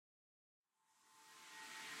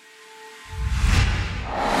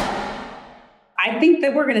I think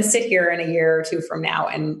that we're going to sit here in a year or two from now,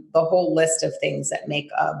 and the whole list of things that make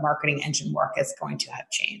a marketing engine work is going to have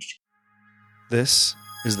changed. This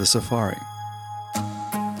is the Safari.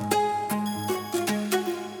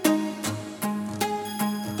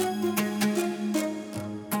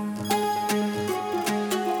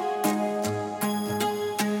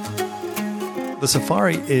 The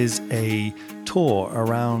Safari is a tour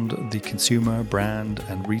around the consumer, brand,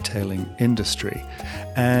 and retailing industry.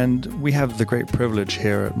 And we have the great privilege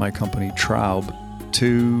here at my company, Traub,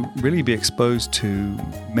 to really be exposed to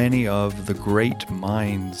many of the great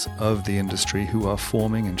minds of the industry who are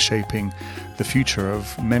forming and shaping the future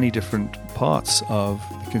of many different parts of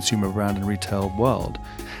the consumer, brand, and retail world.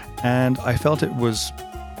 And I felt it was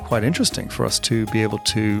quite interesting for us to be able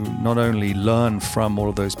to not only learn from all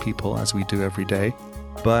of those people as we do every day,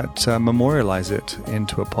 but memorialize it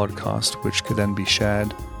into a podcast, which could then be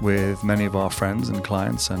shared with many of our friends and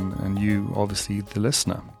clients and you, obviously, the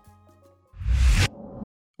listener.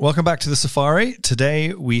 Welcome back to the Safari.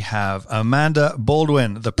 Today we have Amanda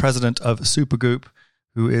Baldwin, the President of Supergoop,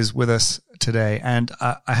 who is with us today. And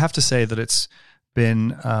I have to say that it's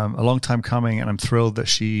been a long time coming, and I'm thrilled that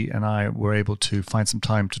she and I were able to find some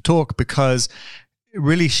time to talk, because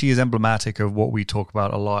really she is emblematic of what we talk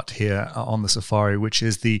about a lot here on the Safari, which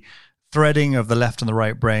is the threading of the left and the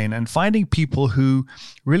right brain and finding people who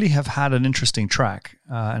really have had an interesting track.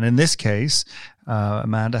 And in this case,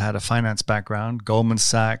 Amanda had a finance background, Goldman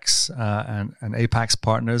Sachs and Apex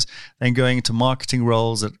Partners, then going into marketing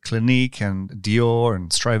roles at Clinique and Dior and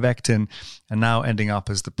Strivectin, and now ending up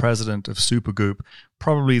as the president of Supergoop,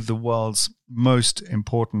 probably the world's most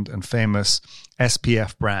important and famous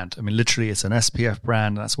SPF brand. I mean, literally, it's an SPF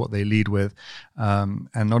brand. That's what they lead with. And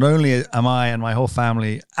not only am I and my whole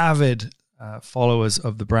family avid followers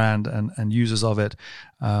of the brand and users of it,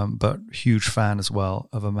 but huge fan as well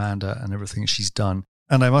of Amanda and everything she's done.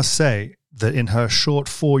 And I must say that in her short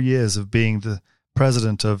 4 years of being the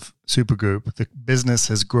president of Supergoop, the business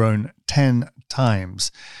has grown 10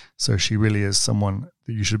 times. So she really is someone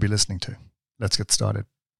that you should be listening to. Let's get started.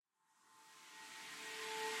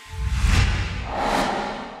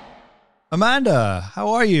 Amanda, how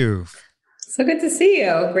are you? So good to see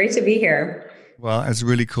you. Great to be here. Well, it's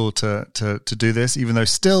really cool to do this, even though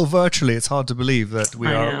still virtually. It's hard to believe that we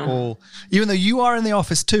are all, even though you are in the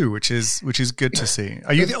office too, which is good to see.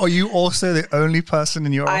 Are you also the only person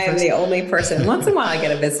in your office? I am the only person. Once in a while, I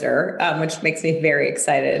get a visitor, which makes me very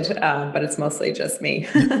excited. But it's mostly just me.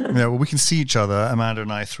 Yeah, well, we can see each other, Amanda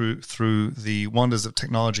and I, through the wonders of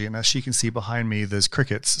technology. And as she can see behind me, there's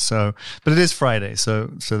crickets. So, but it is Friday, so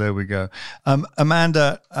there we go.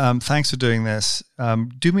 Amanda, thanks for doing this.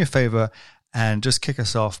 Do me a favor and just kick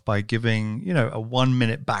us off by giving, a 1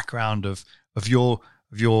 minute background of your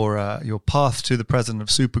path to the president of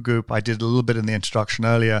Supergoop. I did a little bit in the introduction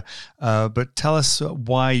earlier, but tell us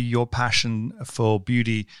why your passion for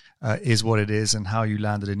beauty is what it is and how you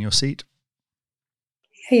landed in your seat.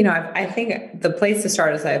 I think the place to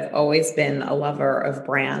start is I've always been a lover of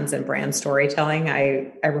brands and brand storytelling.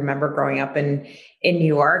 I remember growing up in New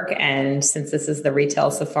York, and since this is the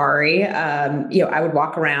retail safari, I would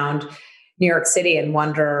walk around New York City and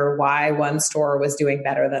wonder why one store was doing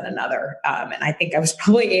better than another. And I think I was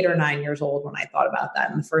probably 8 or 9 years old when I thought about that.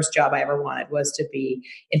 And the first job I ever wanted was to be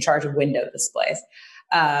in charge of window displays.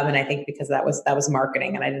 And I think because that was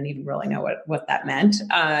marketing, and I didn't even really know what that meant.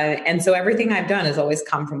 And so everything I've done has always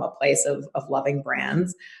come from a place of loving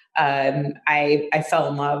brands. I fell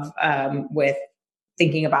in love with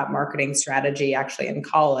thinking about marketing strategy actually in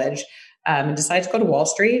college. And decided to go to Wall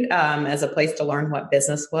Street as a place to learn what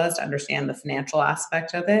business was, to understand the financial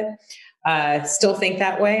aspect of it. Still think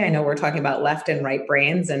that way. I know we're talking about left and right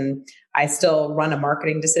brains, and I still run a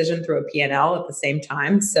marketing decision through a P&L at the same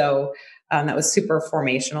time. So that was super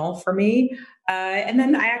formational for me. And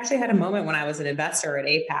then I actually had a moment when I was an investor at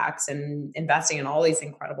Apex and investing in all these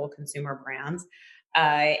incredible consumer brands.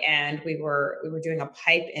 And we were doing a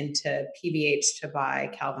pipe into PVH to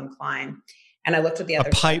buy Calvin Klein. And I looked at the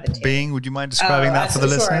other pipe being, would you mind describing that for the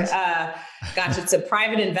listeners? Gosh, it's a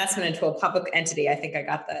private investment into a public entity. I think I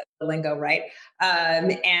got the lingo right.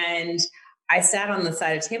 And I sat on the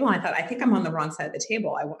side of the table and I thought, I think I'm on the wrong side of the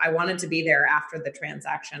table. I wanted to be there after the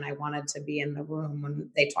transaction. I wanted to be in the room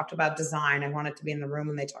when they talked about design. I wanted to be in the room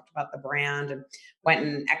when they talked about the brand, and went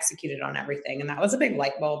and executed on everything. And that was a big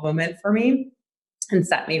light bulb moment for me, and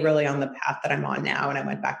set me really on the path that I'm on now. And I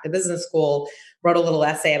went back to business school, wrote a little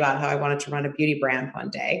essay about how I wanted to run a beauty brand one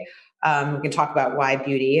day. We can talk about why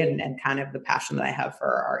beauty and kind of the passion that I have for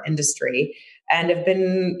our industry, and have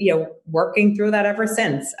been, working through that ever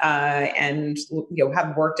since. And,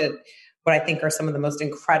 have worked at what I think are some of the most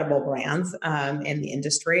incredible brands in the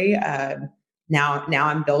industry. Now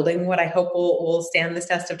I'm building what I hope will stand the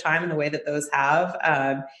test of time in the way that those have.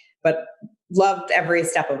 But loved every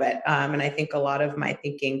step of it. And I think a lot of my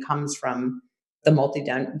thinking comes from the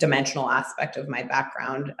multi-dimensional aspect of my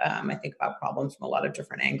background. I think about problems from a lot of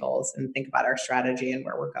different angles and think about our strategy and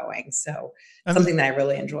where we're going. So something that I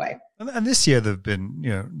really enjoy. And this year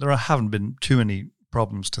there haven't been too many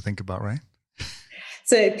problems to think about, right?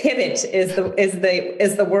 So pivot is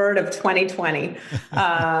the word of 2020,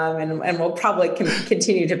 and will probably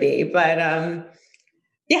continue to be. But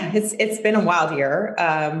yeah, it's been a wild year.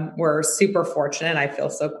 We're super fortunate. I feel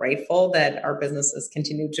so grateful that our business has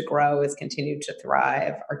continued to grow, has continued to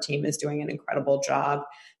thrive. Our team is doing an incredible job.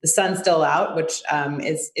 The sun's still out, which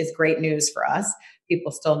is great news for us.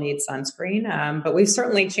 People still need sunscreen, but we've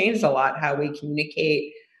certainly changed a lot how we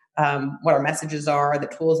communicate, what our messages are, the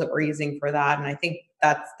tools that we're using for that, and I think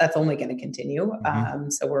that's only going to continue.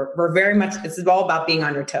 So we're very much, this is all about being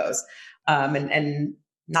on your toes, and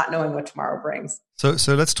not knowing what tomorrow brings. So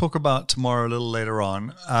let's talk about tomorrow a little later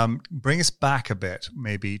on. Bring us back a bit,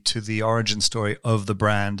 maybe, to the origin story of the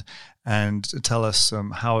brand, and tell us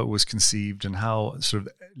how it was conceived and how sort of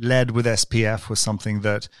led with SPF was something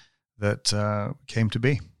that came to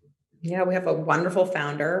be. Yeah, we have a wonderful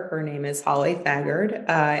founder. Her name is Holly Thagard,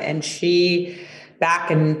 and she, back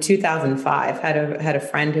in 2005, had a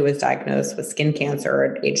friend who was diagnosed with skin cancer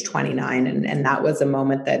at age 29, and that was a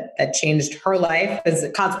moment that changed her life, as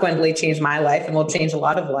it consequently changed my life, and will change a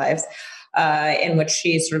lot of lives. In which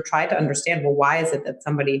she sort of tried to understand, well, why is it that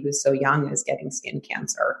somebody who's so young is getting skin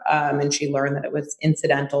cancer? And she learned that it was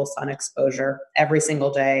incidental sun exposure every single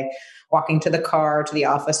day, walking to the car, to the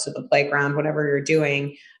office, to the playground, whatever you're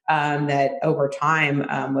doing. That over time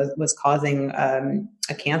was causing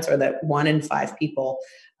a cancer that 1 in 5 people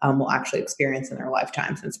will actually experience in their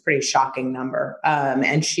lifetime. So it's a pretty shocking number.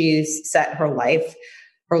 And she's set her life's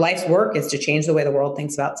work is to change the way the world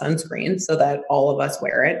thinks about sunscreen so that all of us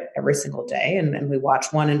wear it every single day. And we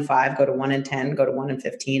watch 1 in 5 go to 1 in 10, go to 1 in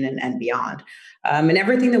 15 and beyond. And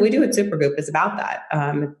everything that we do at Supergoop is about that.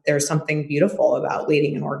 There's something beautiful about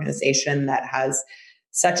leading an organization that has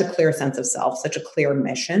such a clear sense of self, such a clear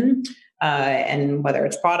mission. And whether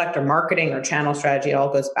it's product or marketing or channel strategy, it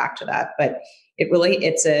all goes back to that. But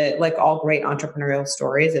it's like all great entrepreneurial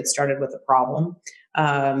stories, it started with a problem.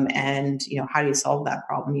 And how do you solve that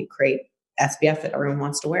problem? You create SPF that everyone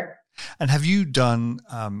wants to wear. And have you done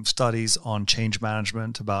studies on change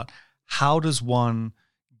management about how does one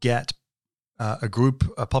get a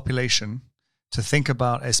population to think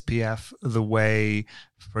about SPF the way,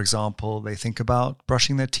 for example, they think about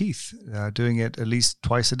brushing their teeth, doing it at least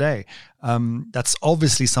twice a day? That's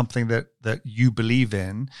obviously something that you believe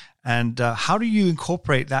in. And how do you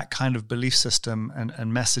incorporate that kind of belief system and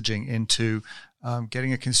messaging into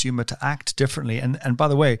getting a consumer to act differently? And by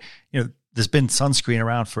the way, there's been sunscreen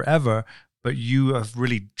around forever, but you have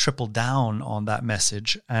really tripled down on that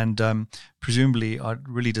message and presumably are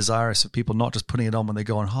really desirous of people not just putting it on when they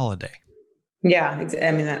go on holiday. Yeah,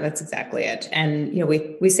 I mean, that's exactly it. And,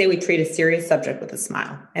 we say we treat a serious subject with a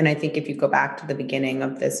smile. And I think if you go back to the beginning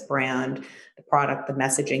of this brand, the product, the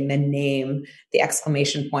messaging, the name, the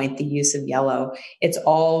exclamation point, the use of yellow, it's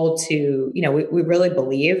all to, we really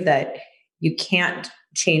believe that you can't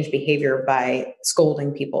change behavior by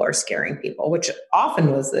scolding people or scaring people, which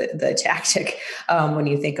often was the tactic when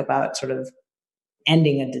you think about sort of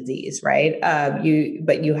ending a disease, right?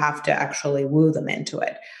 But you have to actually woo them into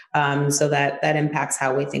it. So that impacts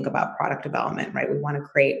how we think about product development, right? We want to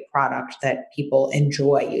create product that people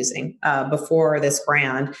enjoy using. Before this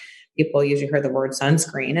brand, people usually heard the word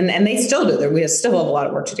sunscreen, and they still do. We still have a lot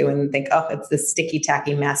of work to do and think, oh, it's this sticky,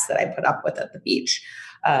 tacky mess that I put up with at the beach.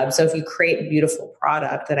 So if you create a beautiful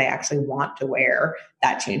product that I actually want to wear,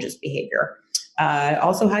 that changes behavior.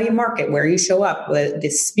 Also, how you market, where you show up, the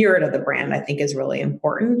spirit of the brand, I think, is really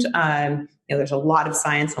important. There's a lot of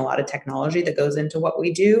science and a lot of technology that goes into what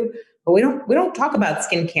we do, but we don't talk about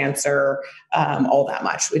skin cancer all that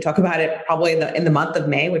much. We talk about it probably in the month of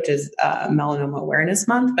May, which is Melanoma Awareness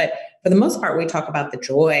Month. But for the most part, we talk about the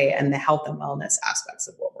joy and the health and wellness aspects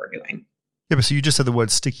of what we're doing. Yeah, but so you just said the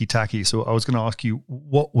word sticky tacky. So I was going to ask you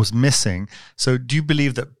what was missing. So do you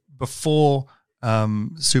believe that before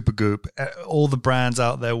Supergoop, all the brands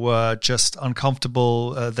out there were just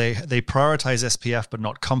uncomfortable? They prioritize SPF, but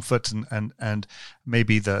not comfort and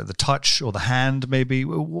maybe the touch or the hand. Maybe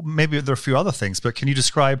there are a few other things. But can you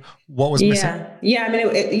describe what was missing? Yeah. I mean,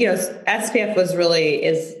 SPF was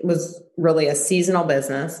really a seasonal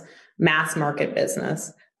business, mass market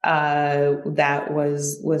business. that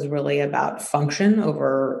was really about function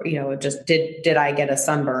over, just did I get a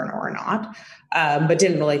sunburn or not, but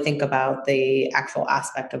didn't really think about the actual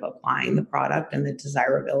aspect of applying the product and the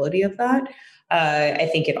desirability of that. I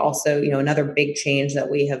think it also, another big change that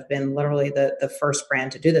we have been literally the first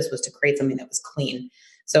brand to do this was to create something that was clean.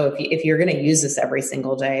 So if you're going to use this every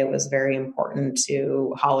single day, it was very important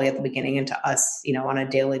to Holly at the beginning and to us, on a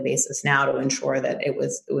daily basis now to ensure that it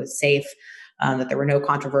was safe, that there were no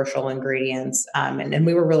controversial ingredients. And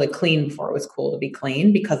we were really clean before it was cool to be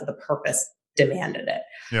clean because the purpose demanded it.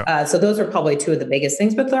 Yeah. So those are probably two of the biggest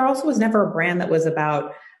things, but there also was never a brand that was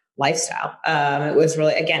about lifestyle. It was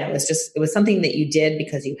really, again, it was something that you did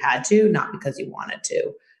because you had to, not because you wanted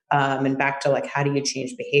to. And back to like, how do you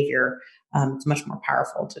change behavior? It's much more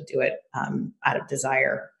powerful to do it out of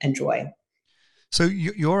desire and joy. So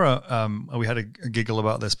you're we had a giggle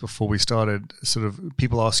about this before we started. Sort of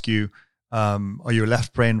people ask you, are you a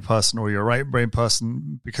left brain person or you're a right brain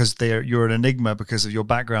person? Because you're an enigma because of your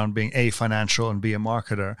background being A, financial, and B, a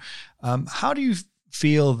marketer. How do you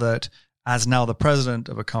feel that as now the president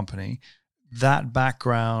of a company, that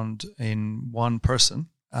background in one person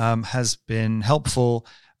has been helpful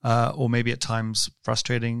or maybe at times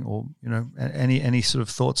frustrating, or any sort of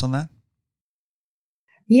thoughts on that?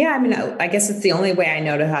 Yeah, I mean, I guess it's the only way I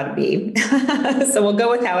know how to be. So we'll go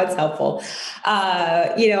with how it's helpful.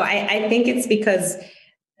 I think it's because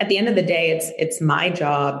at the end of the day, it's my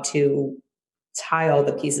job to tie all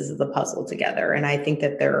the pieces of the puzzle together. And I think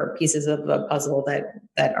that there are pieces of the puzzle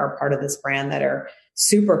that are part of this brand that are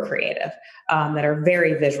super creative, that are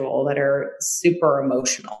very visual, that are super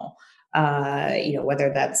emotional.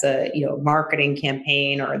 Whether that's a, marketing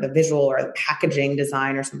campaign or the visual or the packaging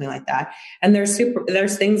design or something like that. And there's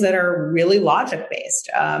things that are really logic based.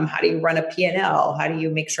 How do you run a P&L? How do you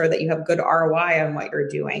make sure that you have good ROI on what you're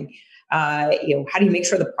doing? How do you make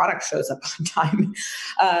sure the product shows up on time?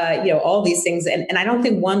 All these things. And I don't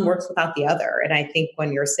think one works without the other. And I think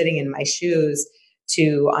when you're sitting in my shoes,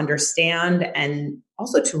 to understand and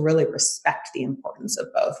also to really respect the importance of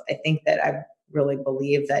both. I think that I really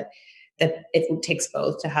believe that it takes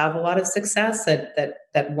both to have a lot of success,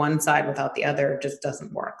 that one side without the other just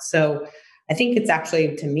doesn't work. So I think it's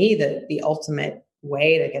actually, to me, the ultimate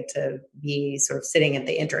way to get to be sort of sitting at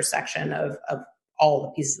the intersection of all the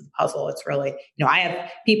pieces of the puzzle. It's really, I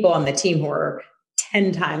have people on the team who are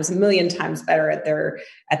 10 times, a million times better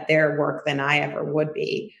at their work than I ever would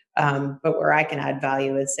be. But where I can add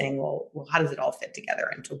value is saying, well, how does it all fit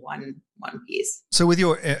together into one piece? So with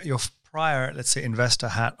your prior, let's say, investor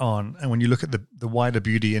hat on, and when you look at the wider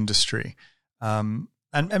beauty industry, and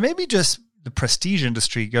maybe just the prestige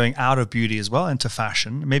industry going out of beauty as well into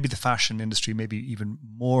fashion, maybe the fashion industry may be even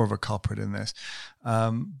more of a culprit in this,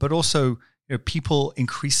 but also people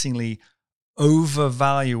increasingly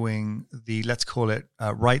overvaluing the, let's call it,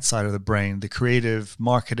 right side of the brain, the creative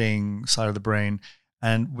marketing side of the brain,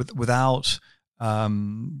 and without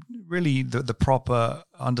really the proper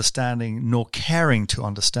understanding nor caring to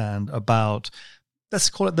understand about, let's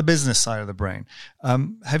call it, the business side of the brain.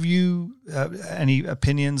 Have you any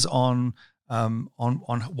opinions on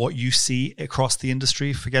what you see across the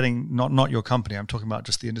industry? Forgetting not your company, I'm talking about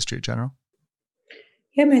just the industry in general.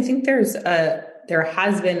 Yeah, I mean, I think there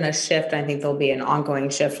has been a shift. I think there'll be an ongoing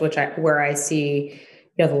shift, where I see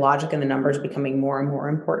the logic and the numbers becoming more and more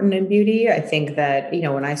important in beauty. I think that,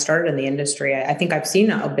 when I started in the industry, I think I've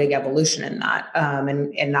seen a big evolution in that.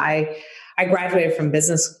 And I graduated from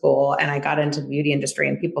business school and I got into the beauty industry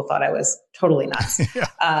and people thought I was totally nuts.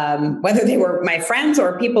 Yeah. Whether they were my friends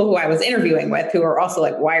or people who I was interviewing with, who were also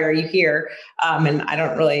like, why are you here? And I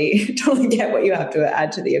don't really totally get what you have to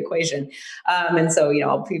add to the equation. And so,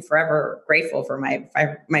 I'll be forever grateful for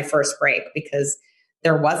my first break, because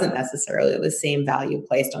there wasn't necessarily the same value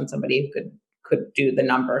placed on somebody who could do the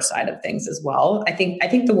number side of things as well. I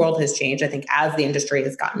think the world has changed. I think as the industry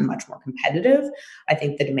has gotten much more competitive, I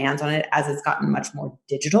think the demands on it, as it's gotten much more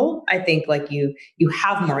digital, I think like you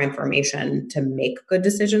have more information to make good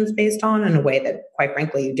decisions based on, in a way that, quite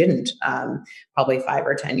frankly, you didn't probably 5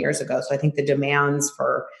 or 10 years ago. So I think the demands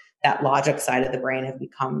for that logic side of the brain have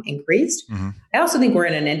become increased. Mm-hmm. I also think we're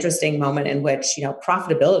in an interesting moment in which,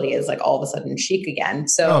 profitability is like all of a sudden chic again.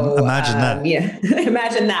 So imagine that. Yeah,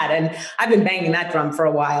 imagine that. And I've been banging that drum for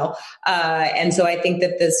a while. And so I think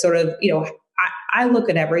that this sort of, I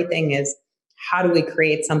look at everything as, how do we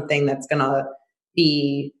create something that's going to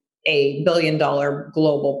be a $1 billion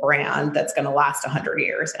global brand that's going to last 100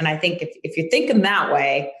 years? And I think if you think in that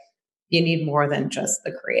way, you need more than just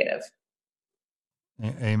the creative.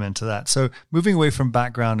 Amen to that. So moving away from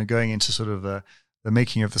background and going into sort of the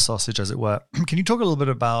making of the sausage, as it were, can you talk a little bit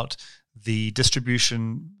about the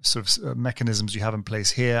distribution sort of mechanisms you have in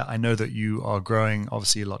place here. I know that you are growing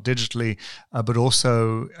obviously a lot digitally, but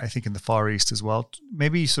also I think in the Far East as well.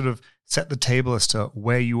 Maybe sort of set the table as to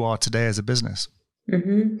where you are today as a business.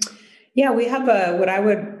 Mm-hmm. Yeah, we have what I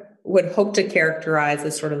would hope to characterize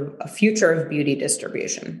as sort of a future of beauty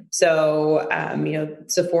distribution. So,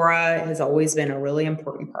 Sephora has always been a really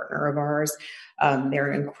important partner of ours.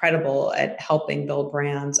 They're incredible at helping build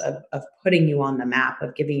brands, of putting you on the map,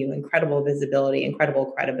 of giving you incredible visibility,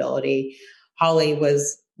 incredible credibility. Holly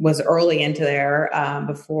was early into there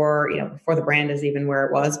before the brand is even where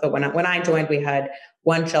it was. But when I joined, we had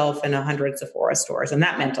one shelf in 100 Sephora stores, and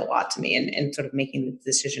that meant a lot to me in sort of making the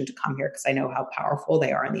decision to come here, because I know how powerful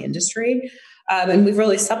they are in the industry. And we've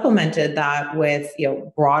really supplemented that with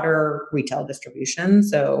broader retail distribution.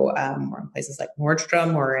 So we're in places like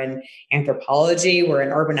Nordstrom, we're in Anthropologie, we're in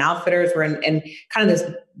Urban Outfitters, we're in kind of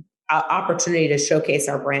this opportunity to showcase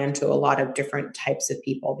our brand to a lot of different types of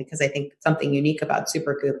people, because I think something unique about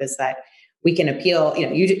Supergoop is that we can appeal.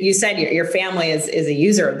 You said your family is a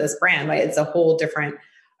user of this brand, right? It's a whole different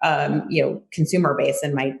consumer base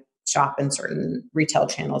and might shop in certain retail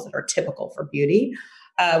channels that are typical for beauty.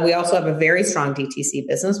 We also have a very strong DTC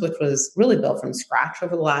business, which was really built from scratch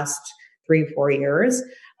over the last 3-4 years.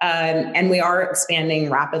 And we are expanding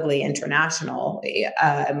rapidly internationally.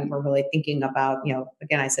 We're really thinking about,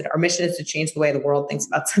 again, I said, our mission is to change the way the world thinks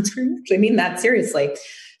about sunscreen. I mean that seriously.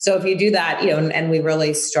 So if you do that, and we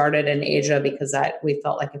really started in Asia because we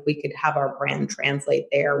felt like if we could have our brand translate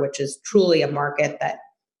there, which is truly a market that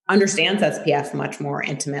understands SPF much more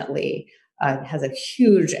intimately, has a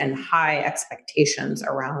huge and high expectations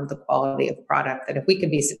around the quality of product, that if we could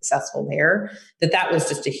be successful there, that was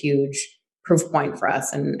just a huge proof point for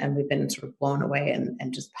us. And we've been sort of blown away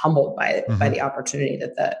and just humbled by the opportunity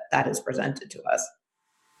that has presented to us.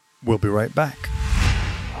 We'll be right back.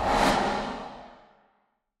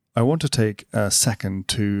 I want to take a second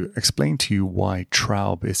to explain to you why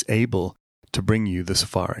Traub is able to bring you the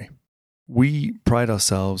safari. We pride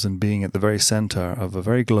ourselves in being at the very center of a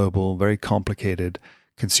very global, very complicated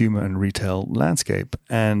consumer and retail landscape.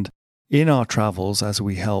 And in our travels, as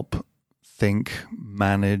we help think,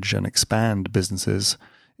 manage, and expand businesses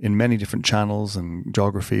in many different channels and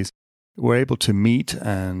geographies, we're able to meet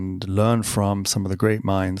and learn from some of the great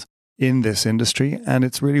minds in this industry. And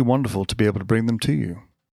it's really wonderful to be able to bring them to you.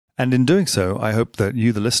 And in doing so, I hope that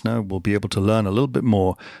you, the listener, will be able to learn a little bit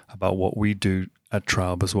more about what we do at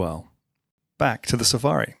Traub as well. Back to the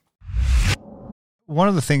safari. One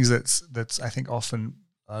of the things that's I think often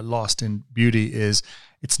lost in beauty is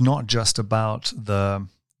it's not just about the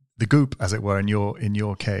goop, as it were, in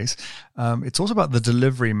your case. It's also about the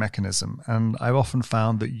delivery mechanism. And I've often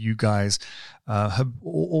found that you guys have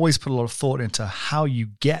always put a lot of thought into how you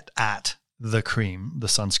get at the cream, the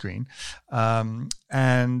sunscreen.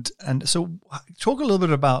 And so talk a little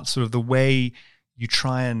bit about sort of the way you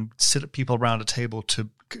try and sit people around a table to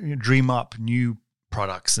dream up new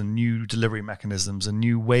products and new delivery mechanisms and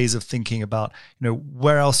new ways of thinking about,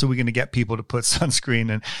 where else are we going to get people to put sunscreen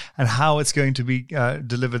and how it's going to be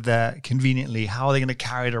delivered there conveniently. How are they going to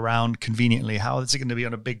carry it around conveniently? How is it going to be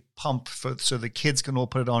on a big pump so the kids can all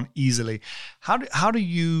put it on easily? How do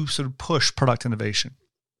you sort of push product innovation?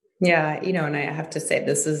 Yeah, and I have to say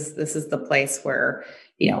this is the place where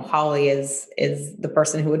Holly is the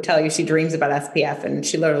person who would tell you she dreams about SPF, and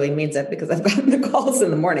she literally means it, because I've gotten the calls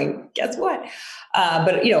in the morning. Guess what?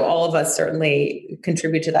 But all of us certainly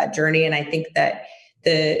contribute to that journey, and I think that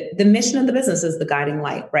the mission of the business is the guiding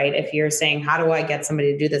light, right? If you're saying, how do I get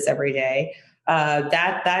somebody to do this every day?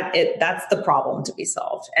 That's the problem to be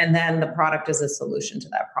solved. And then the product is a solution to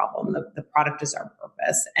that problem. The product is our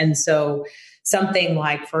purpose. And so something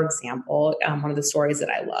like, for example, one of the stories that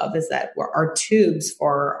I love is that our tubes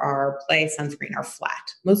for our Play sunscreen are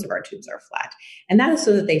flat. Most of our tubes are flat. And that is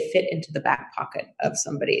so that they fit into the back pocket of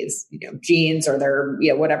somebody's, jeans or their,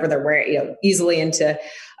 whatever they're wearing, easily into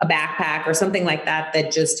a backpack or something like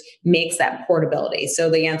that just makes that portability. So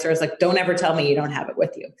the answer is don't ever tell me you don't have it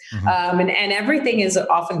with you. Mm-hmm. And everything is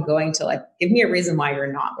often going to give me a reason why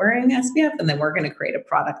you're not wearing SPF. And then we're going to create a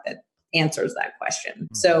product that answers that question.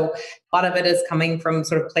 Mm-hmm. So a lot of it is coming from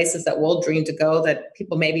sort of places that we'll dream to go that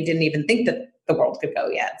people maybe didn't even think that the world could go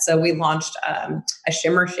yet. So we launched a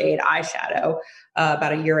shimmer shade eyeshadow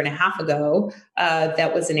about 1.5 years ago.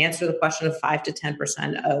 That was an answer to the question of 5 to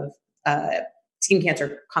 10% of skin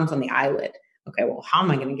cancer comes on the eyelid. Okay, well, how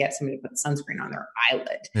am I going to get somebody to put sunscreen on their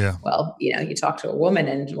eyelid? Yeah. Well, you talk to a woman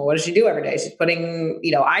and what does she do every day? She's putting,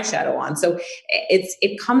 eyeshadow on. So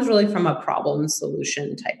it comes really from a problem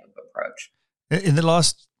solution type of approach. In the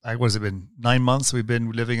last, what has it been, 9 months, we've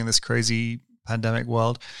been living in this crazy pandemic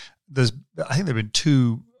world. I think there've been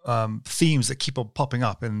two themes that keep on popping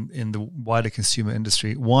up in the wider consumer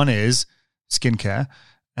industry. One is skincare,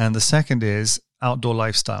 and the second is outdoor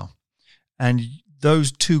lifestyle. And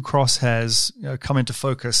those two crosshairs come into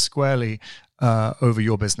focus squarely over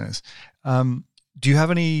your business. Do you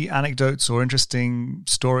have any anecdotes or interesting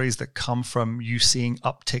stories that come from you seeing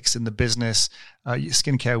upticks in the business?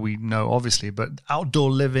 Skincare, we know, obviously, but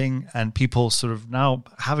outdoor living and people sort of now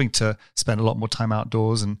having to spend a lot more time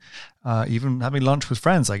outdoors and even having lunch with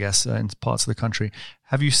friends, I guess, in parts of the country.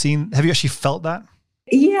 Have you actually felt that?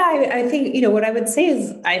 Yeah, I think, what I would say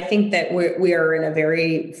is I think that we are in a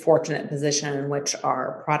very fortunate position in which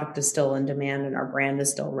our product is still in demand and our brand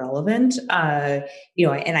is still relevant.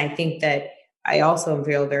 And I think that I also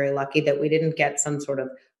feel very lucky that we didn't get some sort of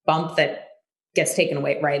bump that gets taken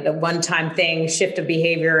away, right? The one-time thing, shift of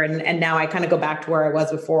behavior. And now I kind of go back to where I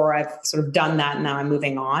was before. I've sort of done that and now I'm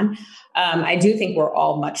moving on. I do think we're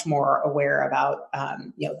all much more aware about,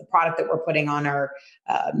 the product that we're putting on our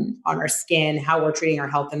skin, how we're treating our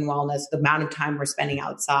health and wellness, the amount of time we're spending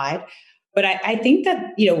outside. But I think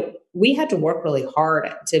that, we had to work really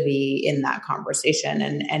hard to be in that conversation.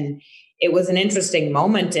 And it was an interesting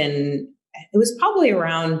moment. And it was probably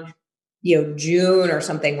around, June or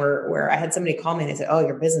something where I had somebody call me and they said, "Oh,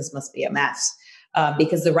 your business must be a mess."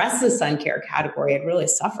 Because the rest of the sun care category had really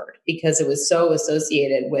suffered because it was so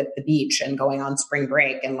associated with the beach and going on spring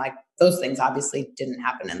break. And like those things obviously didn't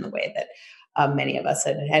happen in the way that many of us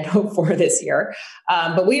had hoped for this year.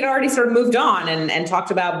 But we had already sort of moved on and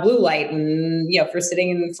talked about blue light and, if you're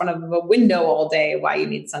sitting in front of a window all day, why you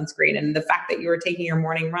need sunscreen and the fact that you were taking your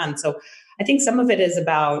morning run. So I think some of it is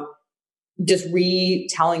about just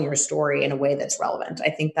retelling your story in a way that's relevant. I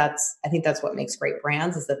think that's what makes great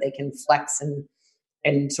brands is that they can flex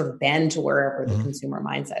and sort of bend to wherever the consumer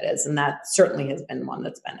mindset is. And that certainly has been one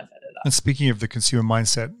that's benefited us. And speaking of the consumer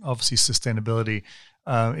mindset, obviously sustainability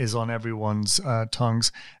is on everyone's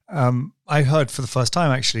tongues. I heard for the first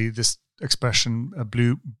time, actually, this expression,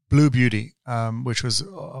 blue beauty, which was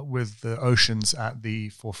with the oceans at the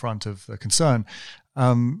forefront of the concern.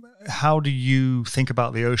 How do you think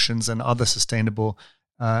about the oceans and other sustainable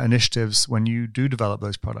initiatives when you do develop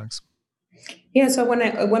those products? Yeah. So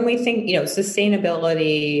when we think,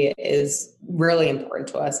 sustainability is really important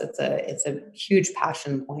to us. It's a huge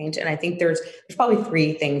passion point. And I think there's probably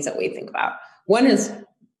three things that we think about. One is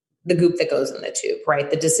the goop that goes in the tube, right?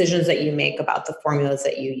 The decisions that you make about the formulas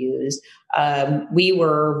that you use. We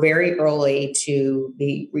were very early to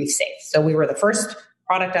be reef safe. So we were the first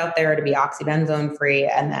product out there to be oxybenzone free.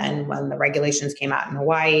 And then when the regulations came out in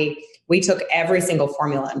Hawaii, we took every single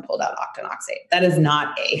formula and pulled out octinoxate. That is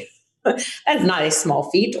not a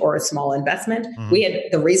small feat or a small investment.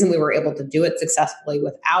 The reason we were able to do it successfully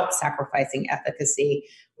without sacrificing efficacy,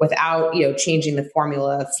 without, changing the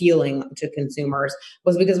formula feeling to consumers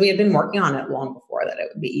was because we had been working on it long before that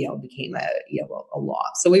it became a law.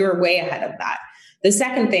 So we were way ahead of that. The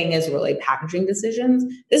second thing is really packaging decisions.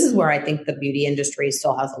 This is where I think the beauty industry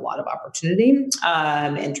still has a lot of opportunity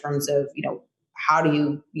in terms of, how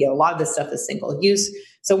do you, a lot of this stuff is single use.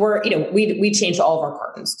 So we changed all of our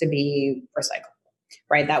cartons to be recyclable,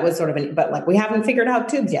 right? That was sort of but we haven't figured out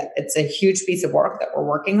tubes yet. It's a huge piece of work that we're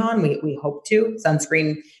working on. We hope to.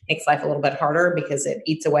 Sunscreen makes life a little bit harder because it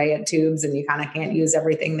eats away at tubes and you kind of can't use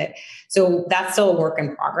everything so that's still a work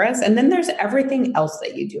in progress. And then there's everything else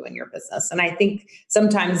that you do in your business. And I think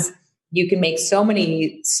sometimes you can make so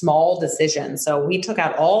many small decisions. So we took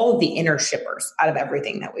out all of the inner shippers out of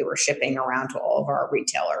everything that we were shipping around to all of our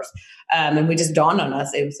retailers. And we just dawned on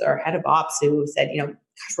us, it was our head of ops who said, gosh,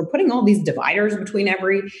 we're putting all these dividers between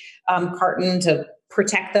every carton to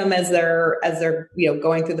protect them as they're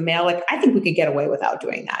going through the mail. Like, I think we could get away without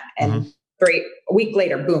doing that. And a week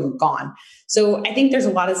later, boom, gone. So I think there's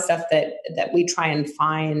a lot of stuff that we try and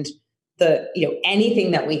find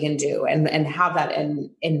anything that we can do and have that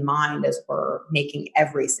in mind as we're making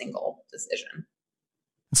every single decision.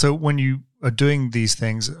 So when you are doing these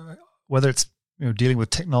things, whether it's dealing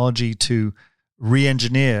with technology to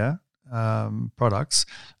re-engineer products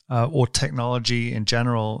or technology in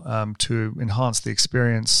general to enhance the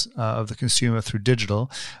experience of the consumer through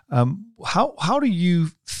digital, how do you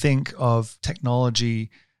think of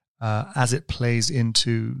technology as it plays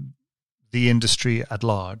into the industry at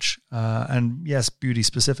large, and yes, beauty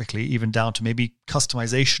specifically, even down to maybe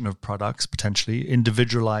customization of products, potentially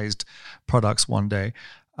individualized products one day.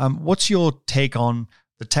 What's your take on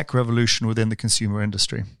the tech revolution within the consumer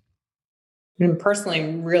industry? I'm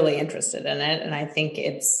personally really interested in it, and I think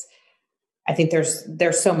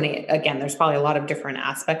there's so many. Again, there's probably a lot of different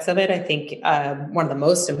aspects of it. I think one of the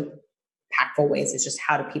most impactful ways is just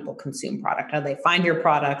how do people consume product? How do they find your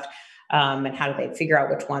product? And how do they figure out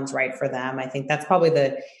which one's right for them? I think that's probably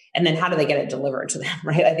and then how do they get it delivered to them,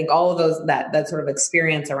 right? I think all of those, that sort of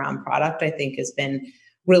experience around product, I think has been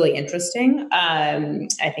really interesting.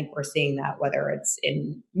 I think we're seeing that whether it's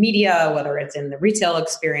in media, whether it's in the retail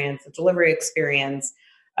experience, the delivery experience.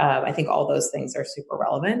 I think all those things are super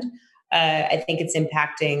relevant. I think it's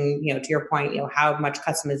impacting, to your point, how much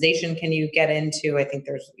customization can you get into? I think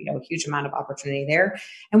there's, a huge amount of opportunity there.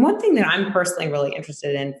 And one thing that I'm personally really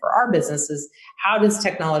interested in for our business is how does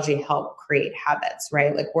technology help create habits,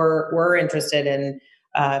 right? Like we're interested in,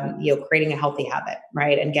 creating a healthy habit,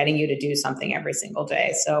 right? And getting you to do something every single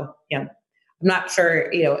day. So, I'm not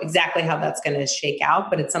sure, exactly how that's going to shake out,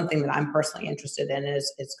 but it's something that I'm personally interested in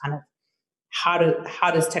is kind of how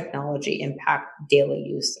does technology impact daily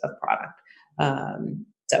use of product?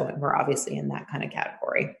 So we're obviously in that kind of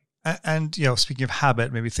category. And speaking of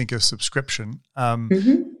habit, maybe think of subscription.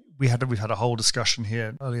 We've had a whole discussion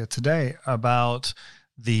here earlier today about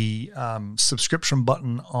the subscription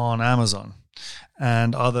button on Amazon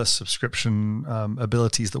and other subscription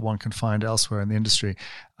abilities that one can find elsewhere in the industry.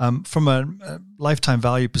 From a lifetime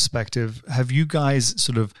value perspective, have you guys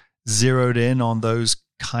sort of zeroed in on those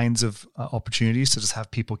kinds of opportunities to just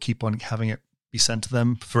have people keep on having it be sent to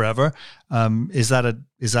them forever? Is that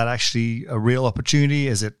actually a real opportunity?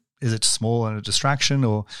 Is it small and a distraction,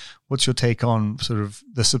 or what's your take on sort of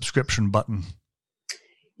the subscription button?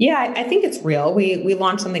 Yeah, I think it's real. We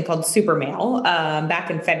launched something called Super Mail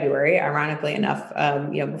back in February, ironically enough,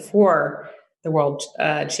 before the world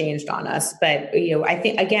changed on us. But I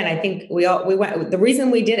think we went. The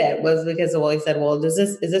reason we did it was because we said, well, is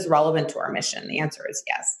this relevant to our mission? The answer is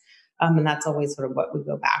yes, and that's always sort of what we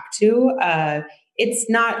go back to. It's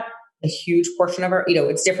not a huge portion of our.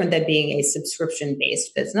 It's different than being a subscription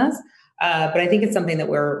based business, but I think it's something that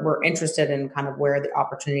we're interested in, kind of where the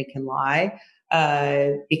opportunity can lie,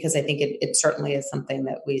 because I think it certainly is something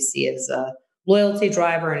that we see as a loyalty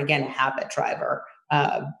driver and again a habit driver.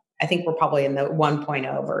 I think we're probably in the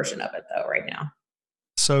 1.0 version of it though right now.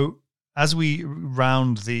 So as we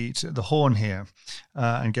round the horn here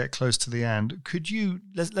and get close to the end,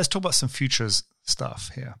 let's talk about some futures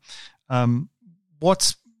stuff here.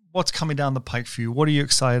 What's coming down the pike for you? What are you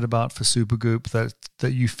excited about for Supergoop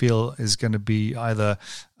that you feel is going to be either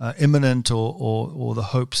imminent or the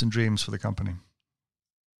hopes and dreams for the company?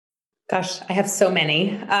 Gosh, I have so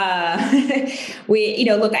many.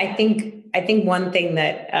 Look, I think one thing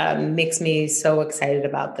that makes me so excited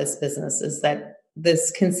about this business is that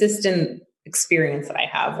this consistent experience that I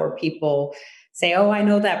have where people say, oh, I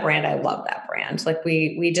know that brand. I love that brand. Like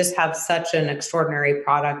we just have such an extraordinary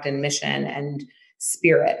product and mission and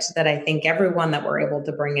spirit that I think everyone that we're able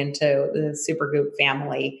to bring into the Supergoop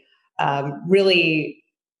family really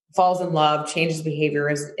falls in love, changes behavior,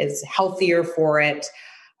 is healthier for it.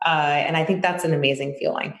 And I think that's an amazing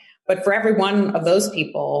feeling. But for every one of those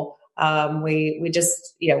people, we just,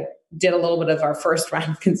 did a little bit of our first round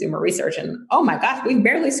of consumer research and, oh my gosh, we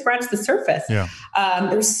barely scratched the surface. Yeah.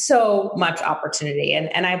 There's so much opportunity.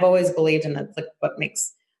 And I've always believed in that. Like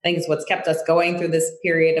I think it's what's kept us going through this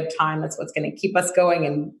period of time. That's what's going to keep us going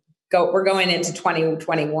and we're going into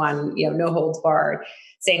 2021, no holds barred,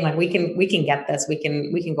 saying like, we can get this, we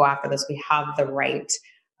can go after this. We have the right,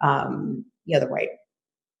 the right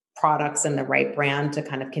products and the right brand to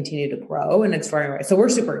kind of continue to grow and extraordinary. So we're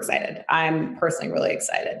super excited. I'm personally really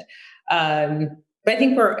excited. But I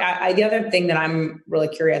think the other thing that I'm really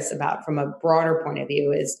curious about from a broader point of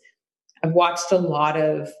view is I've watched a lot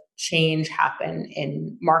of change happen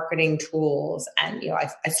in marketing tools. And,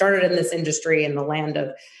 I started in this industry in the land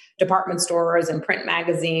of department stores and print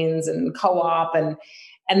magazines and co-op. And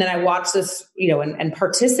then I watched this, and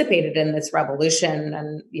participated in this revolution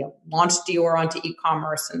and, launched Dior onto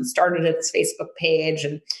e-commerce and started its Facebook page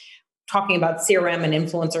and talking about CRM and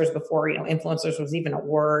influencers before, influencers was even a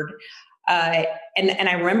word. And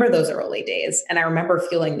I remember those early days and I remember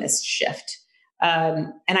feeling this shift.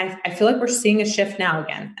 And I feel like we're seeing a shift now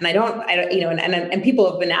again. And I don't, and people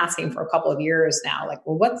have been asking for a couple of years now, like,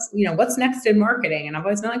 well, what's next in marketing? And I've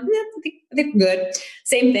always been like, I think we're good.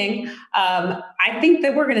 Same thing. I think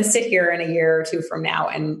that we're going to sit here in a year or two from now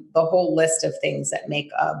and the whole list of things that make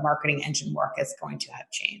a marketing engine work is going to have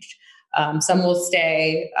changed. Some will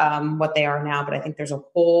stay what they are now, but I think there's a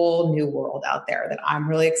whole new world out there that I'm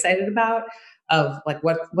really excited about of like,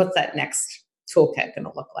 what's that next toolkit going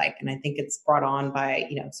to look like? And I think it's brought on by,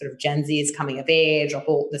 sort of Gen Z's coming of age,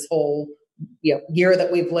 this whole, year that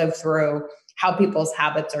we've lived through, how people's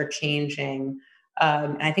habits are changing.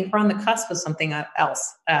 And I think we're on the cusp of something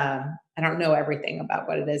else. I don't know everything about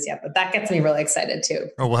what it is yet, but that gets me really excited too.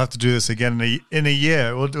 Oh, we'll have to do this again in a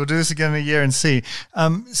year. We'll do this again in a year and see.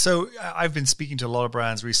 So I've been speaking to a lot of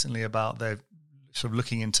brands recently about their sort of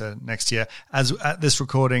looking into next year. As at this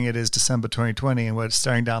recording, it is December 2020, and we're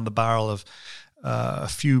staring down the barrel of a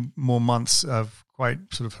few more months of quite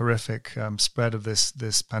sort of horrific spread of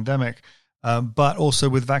this pandemic. But also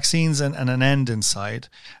with vaccines and an end in sight,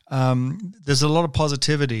 there's a lot of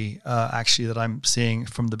positivity actually that I'm seeing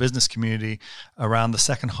from the business community around the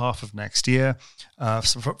second half of next year.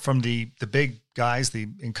 So from the big guys, the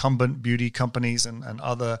incumbent beauty companies and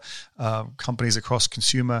other companies across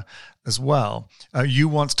consumer as well. You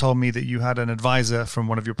once told me that you had an advisor from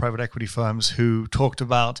one of your private equity firms who talked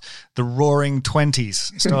about the roaring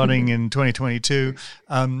 20s starting in 2022.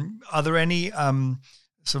 Are there any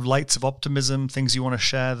sort of lights of optimism, things you want to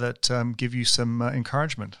share that give you some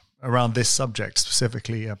encouragement around this subject,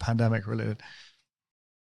 specifically pandemic related?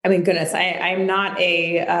 I mean, goodness, I'm not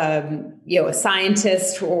a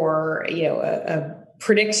scientist or a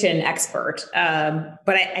prediction expert,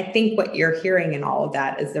 but I think what you're hearing in all of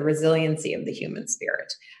that is the resiliency of the human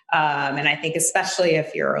spirit, and I think especially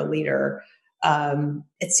if you're a leader,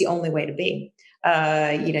 it's the only way to be.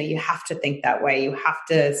 You have to think that way. You have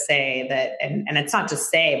to say that, and it's not just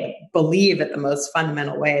say, but believe at the most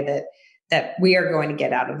fundamental way that we are going to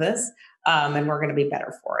get out of this, and we're going to be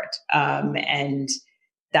better for it. And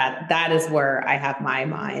that is where I have my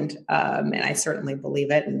mind, and I certainly believe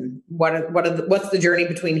it. And what's the journey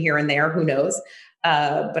between here and there? Who knows?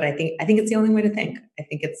 But I think it's the only way to think. I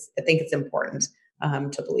think it's important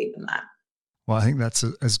to believe in that. Well, I think that's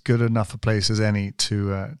as good enough a place as any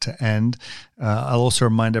to end. I'll also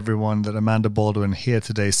remind everyone that Amanda Baldwin here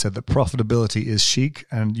today said that profitability is chic,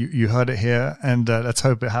 and you heard it here, and let's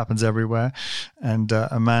hope it happens everywhere. And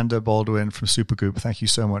Amanda Baldwin from Supergoop, thank you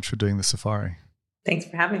so much for doing the safari. Thanks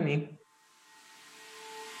for having me.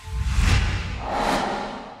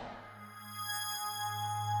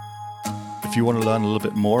 If you want to learn a little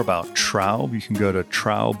bit more about Traub, you can go to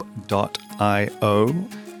traub.io,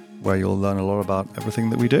 where you'll learn a lot about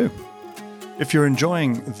everything that we do. If you're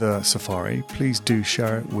enjoying the safari, please do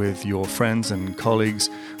share it with your friends and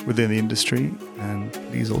colleagues within the industry. And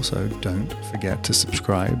please also don't forget to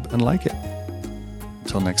subscribe and like it.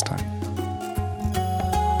 Until next time.